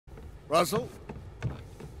Russell?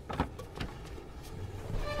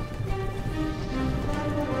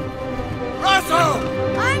 Russell!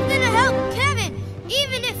 I'm gonna help Kevin,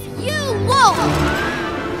 even if you won't!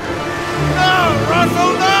 No!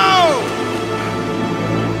 Russell, no!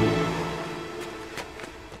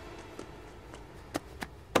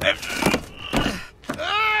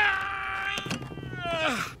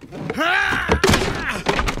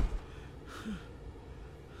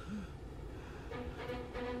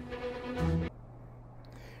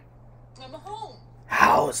 I'm home.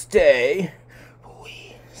 How's day?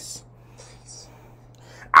 Please.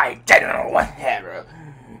 I don't want to have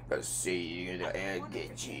a see you and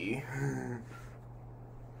get you. I'm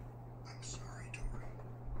sorry,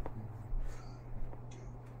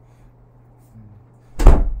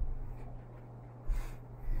 Dora.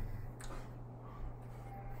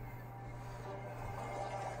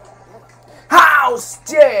 How's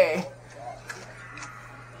day?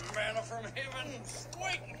 Manna from heaven,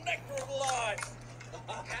 sweet nectar of life.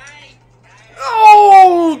 Okay.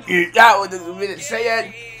 Oh, that was a minute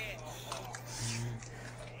saying.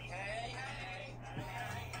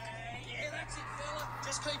 Yeah, that's it, fella.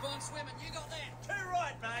 Just keep on swimming. You got that. Too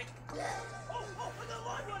right, mate. Oh, with the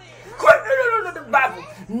light one here. Quick,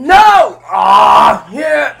 no! Ah,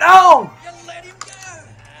 yeah, no! You let him go.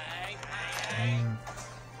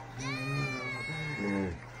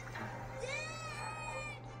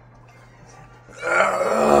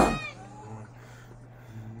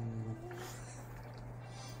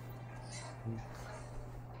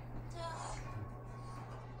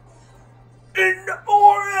 In the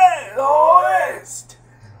forest!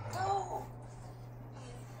 Oh.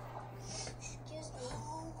 Excuse me.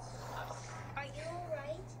 Are you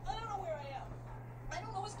alright? I don't know where I am. I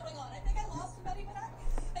don't know what's going on. I think I lost somebody, but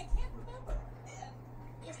I can't remember.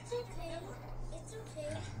 It's okay. It's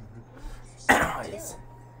okay. Yes.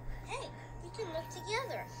 Hey, we can live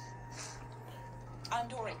together. I'm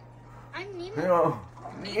Dory. I'm Nemo. No,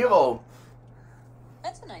 evil.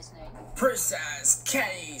 That's a nice name. Princess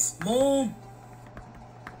Kenny's mom.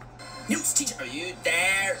 News teacher, are you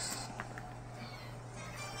there?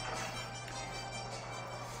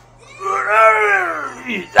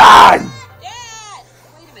 Dad! Dad!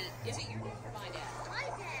 Wait a minute. Is it your dad or my dad?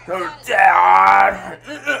 Oh, Dad!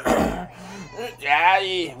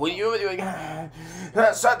 Daddy, what are you doing?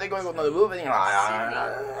 Something going on the moving line.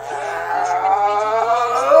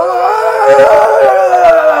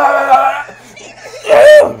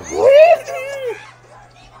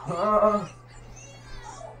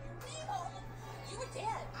 You were dead.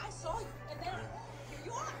 I saw you. And then here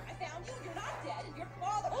you are. I found you. You're not dead. And your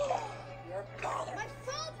father. Your father. My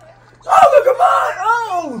father. Oh, look, come on!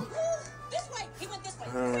 Oh! This way. He went this way.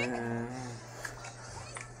 Quicker.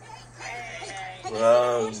 Have you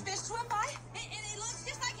Whoa. watched fish swim by? And it looks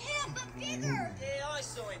just like him, but bigger. Yeah, I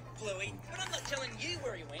saw him, Bluey. But I'm not telling you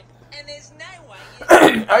where he went. And there's no way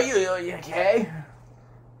you... Are you okay?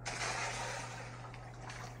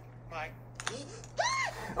 Mate.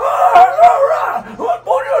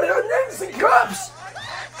 What are your names and cups?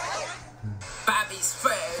 Bobby's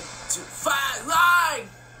friend to fight line.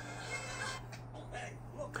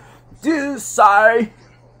 Do sorry.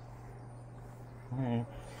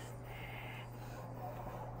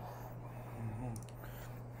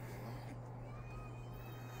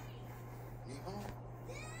 Nemo?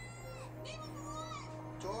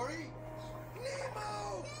 Dory?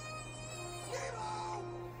 Nemo! Nemo!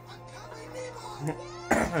 I'm coming, Nemo!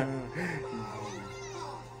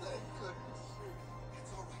 Oh, thank goodness.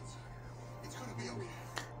 It's all right, son. It's gonna be okay.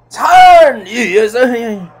 Turn! Yes,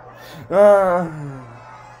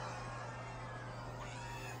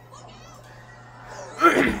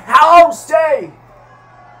 how stay?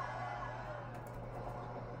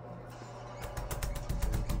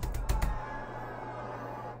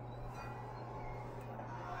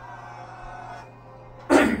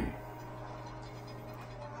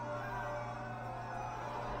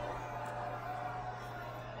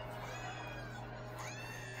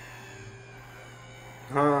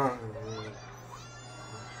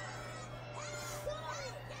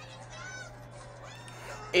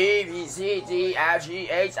 E B C D F G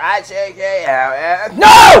H I J K L M.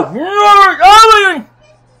 No!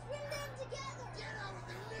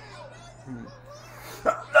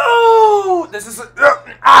 No! This is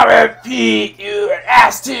I repeat, you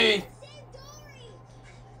ass to. You're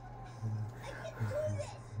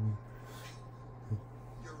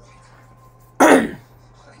right. I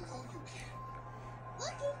know you can.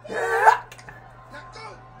 Now go!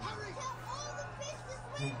 Hurry!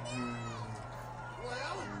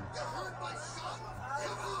 Well, you heard my son?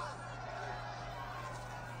 Come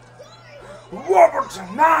on! Warble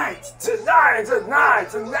tonight.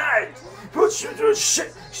 Put you through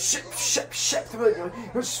ship.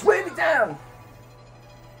 Sway me down.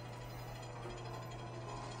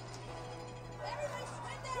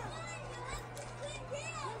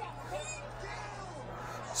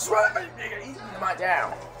 Swim me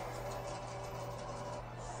down.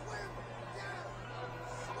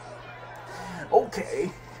 Okay.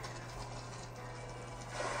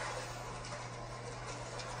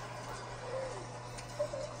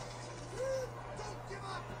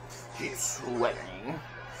 Keep sweating.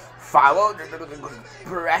 Follow the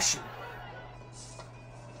progression.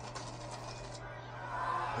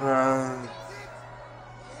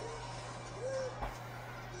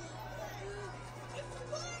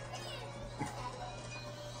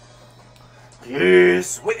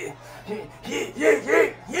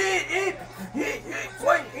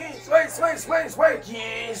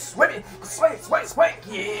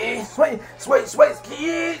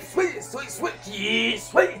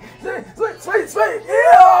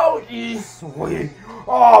 Yes, with it.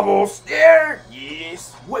 Almost there.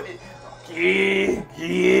 Yes, with it.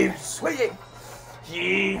 Yes, with it.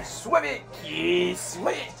 Yes, with it. Yes,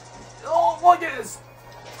 with it. Oh, look at this.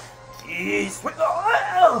 Yes, with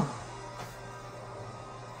the.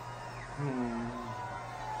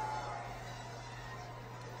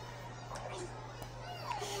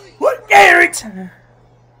 What, Garrett? There!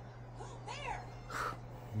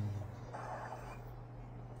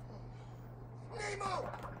 Nemo!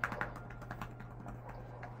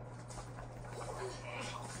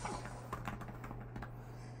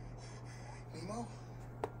 Nemo?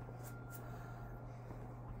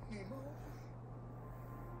 Nemo?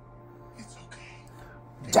 It's okay.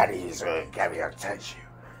 Daddy's gonna touch you.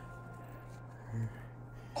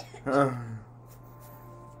 Oh,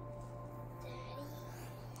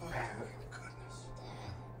 thank goodness.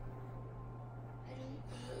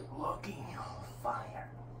 Looking on fire.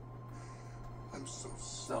 I'm so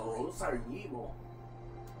Those are evil.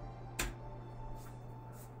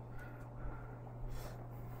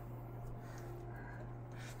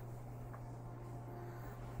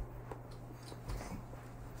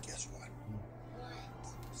 Guess what?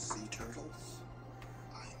 Sea turtles?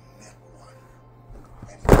 I met one.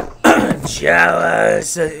 And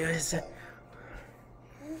Jealous. yep.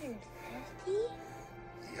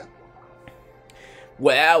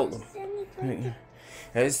 Well,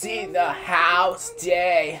 I see the house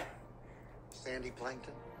day. Sandy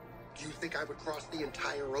plankton? Do you think I would cross the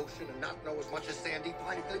entire ocean and not know as much as Sandy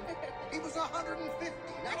plankton? He was 150,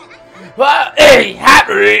 not 100. Well,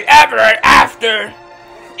 happily ever after.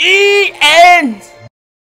 The end.